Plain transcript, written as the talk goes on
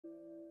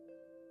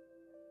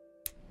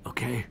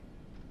okay?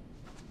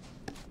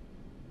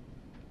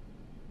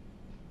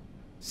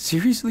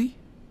 Seriously?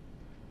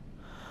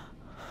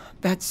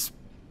 That's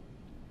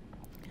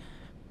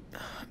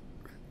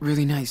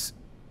really nice,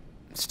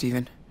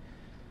 Stephen.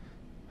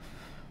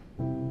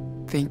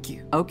 Thank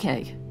you.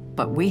 Okay,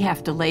 but we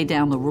have to lay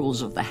down the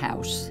rules of the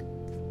house.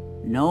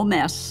 No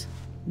mess,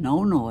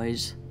 no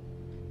noise,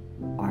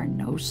 or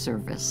no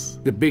service.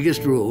 The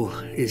biggest rule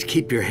is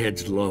keep your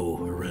heads low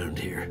around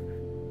here.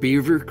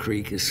 Beaver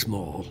Creek is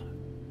small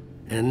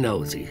and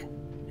nosy.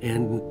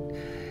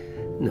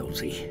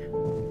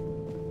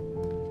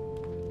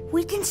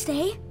 We can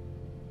stay?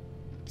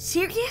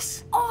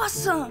 Serious?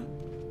 Awesome!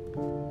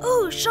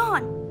 Ooh,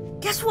 Sean,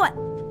 guess what?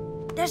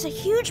 There's a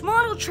huge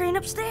model train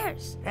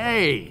upstairs.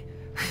 Hey,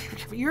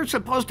 you're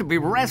supposed to be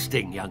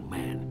resting, young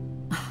man.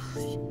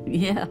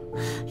 Yeah,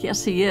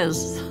 yes he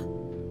is.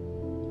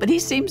 But he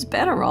seems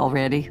better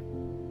already.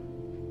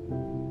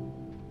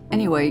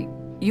 Anyway,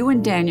 you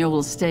and Daniel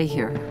will stay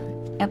here,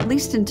 at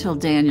least until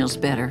Daniel's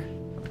better.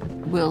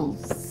 We'll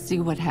see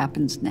what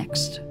happens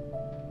next.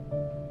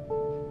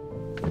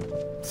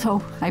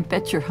 So, I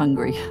bet you're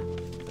hungry.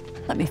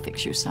 Let me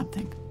fix you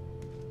something.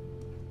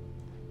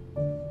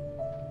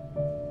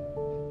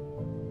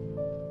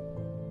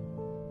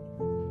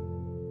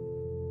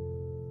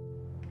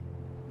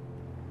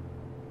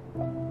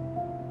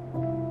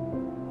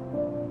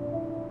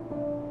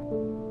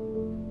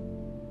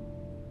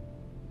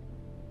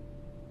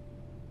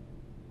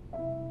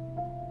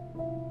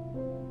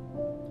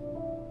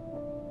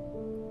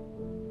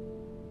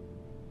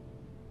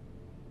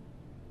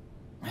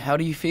 How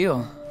do you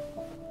feel,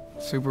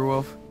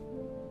 Superwolf?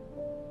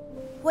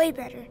 Way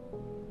better.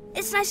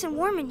 It's nice and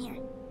warm in here.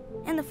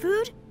 And the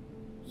food?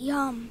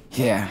 Yum.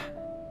 Yeah,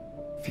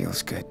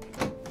 feels good.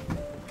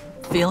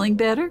 Feeling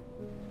better?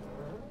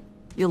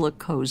 You look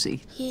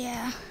cozy.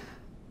 Yeah.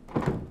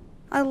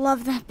 I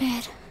love that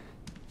bed.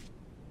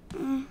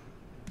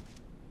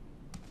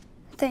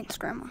 Thanks,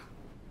 Grandma.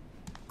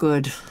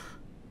 Good.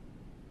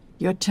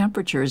 Your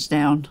temperature is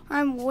down.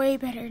 I'm way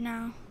better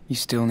now. You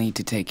still need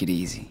to take it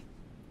easy.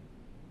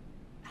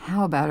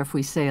 How about if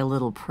we say a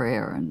little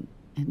prayer and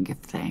give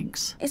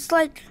thanks? It's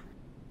like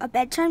a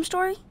bedtime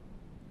story,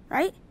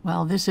 right?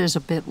 Well, this is a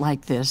bit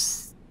like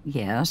this,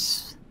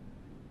 yes.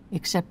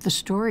 Except the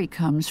story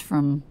comes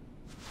from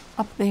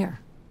up there.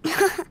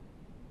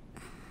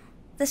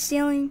 The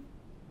ceiling.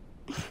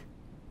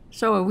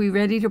 So are we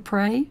ready to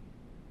pray?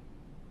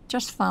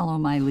 Just follow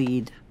my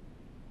lead.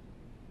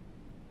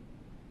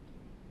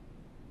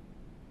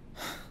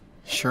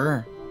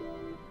 Sure.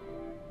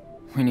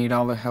 We need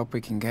all the help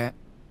we can get.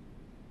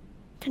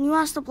 Can you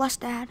ask the blessed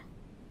Dad?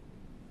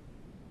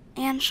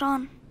 And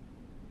Sean.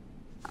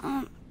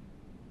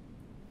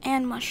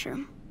 And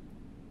Mushroom.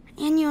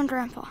 And you and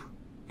Grandpa.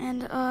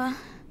 And,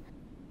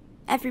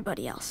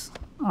 everybody else.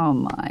 Oh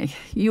my,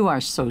 you are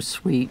so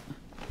sweet.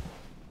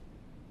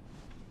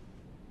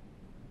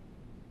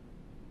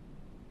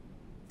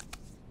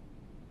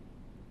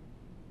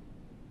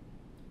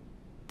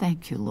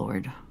 Thank you,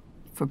 Lord,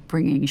 for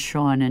bringing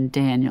Sean and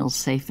Daniel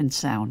safe and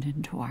sound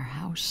into our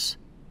house.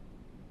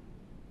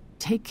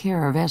 Take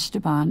care of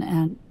Esteban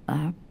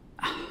and,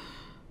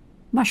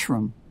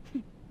 Mushroom.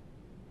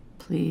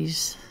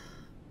 Please,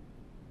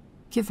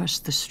 give us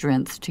the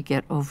strength to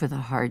get over the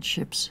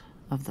hardships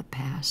of the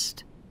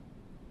past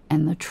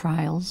and the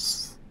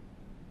trials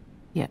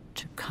yet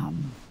to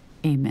come.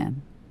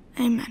 Amen.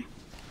 Amen.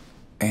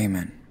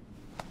 Amen.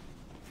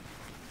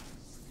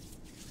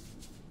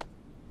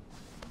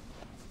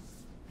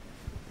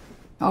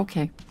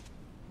 Okay,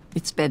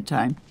 it's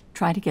bedtime.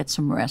 Try to get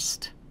some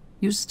rest.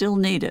 You still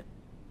need it.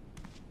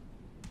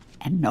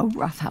 And no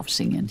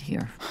roughhousing in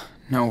here.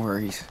 No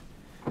worries.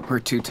 We're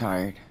too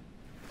tired.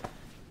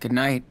 Good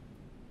night.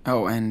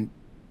 Oh, and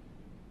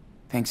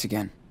thanks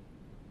again.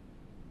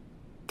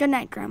 Good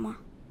night, Grandma.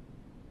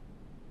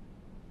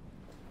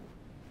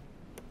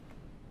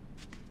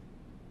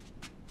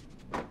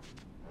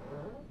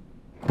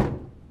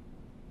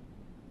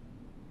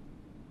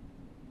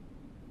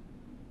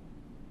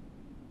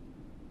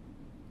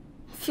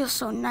 Feels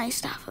so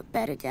nice to have a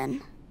bed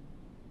again.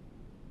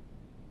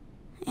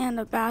 And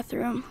a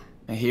bathroom.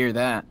 I hear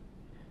that.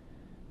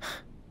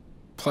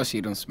 Plus,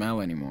 you don't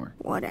smell anymore.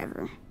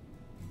 Whatever.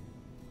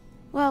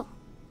 Well,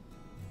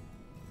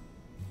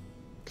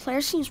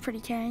 Claire seems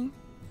pretty caring.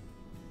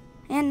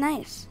 And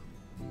nice.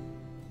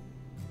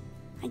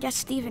 I guess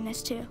Stephen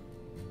is too.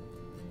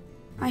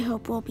 I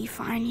hope we'll be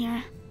fine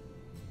here.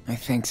 I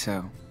think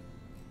so.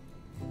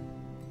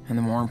 And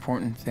the more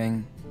important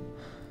thing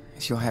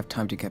is you'll have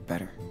time to get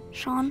better.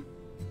 Sean?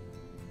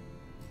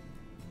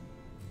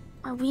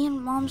 Are we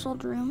in Mom's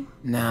old room?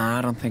 Nah,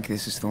 I don't think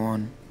this is the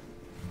one.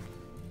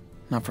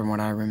 Not from what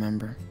I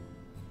remember.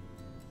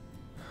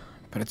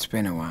 But it's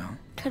been a while.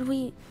 Could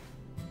we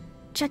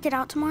check it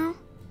out tomorrow?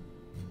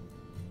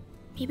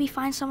 Maybe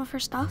find some of her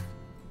stuff?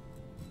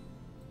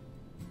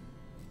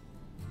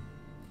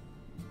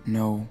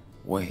 No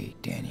way,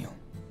 Daniel.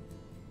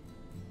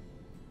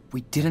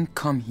 We didn't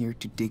come here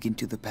to dig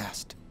into the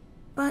past.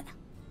 But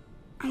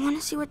I want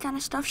to see what kind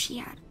of stuff she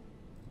had.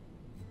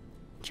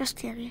 Just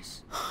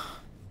curious.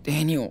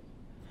 Daniel,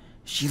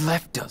 she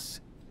left us.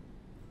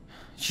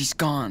 She's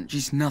gone.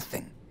 She's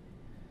nothing.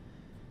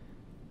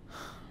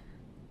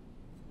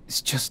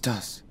 It's just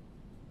us.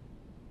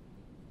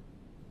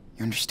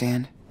 You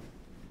understand?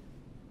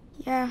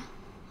 Yeah.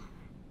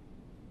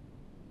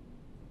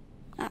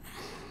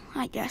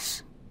 I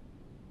guess.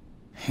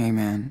 Hey,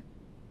 man.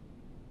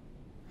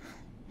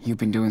 You've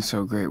been doing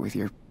so great with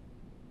your...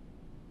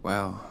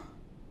 well...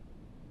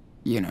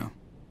 you know.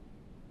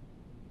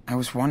 I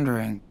was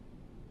wondering...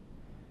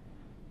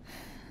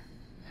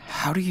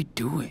 how do you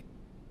do it?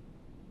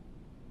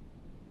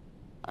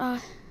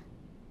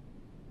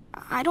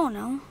 I don't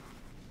know.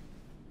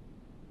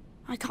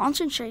 I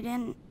concentrate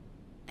and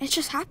it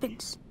just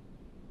happens.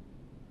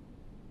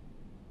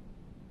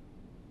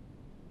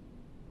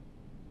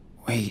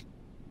 Wait.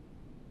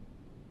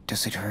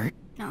 Does it hurt?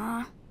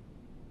 Nah.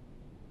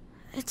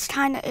 It's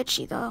kinda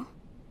itchy though.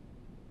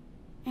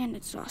 And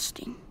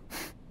exhausting.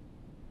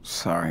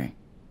 Sorry.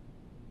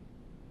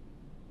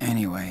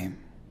 Anyway.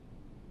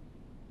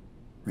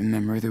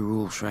 Remember the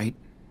rules, right?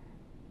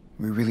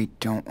 We really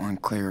don't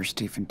want Claire or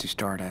Stephen to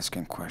start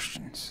asking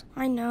questions.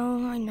 I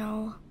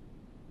know.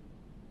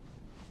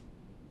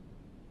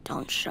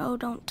 Don't show,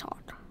 don't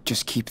talk.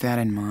 Just keep that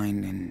in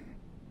mind and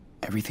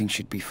everything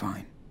should be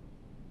fine.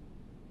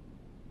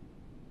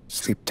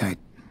 Sleep tight,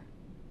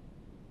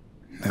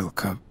 little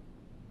cub.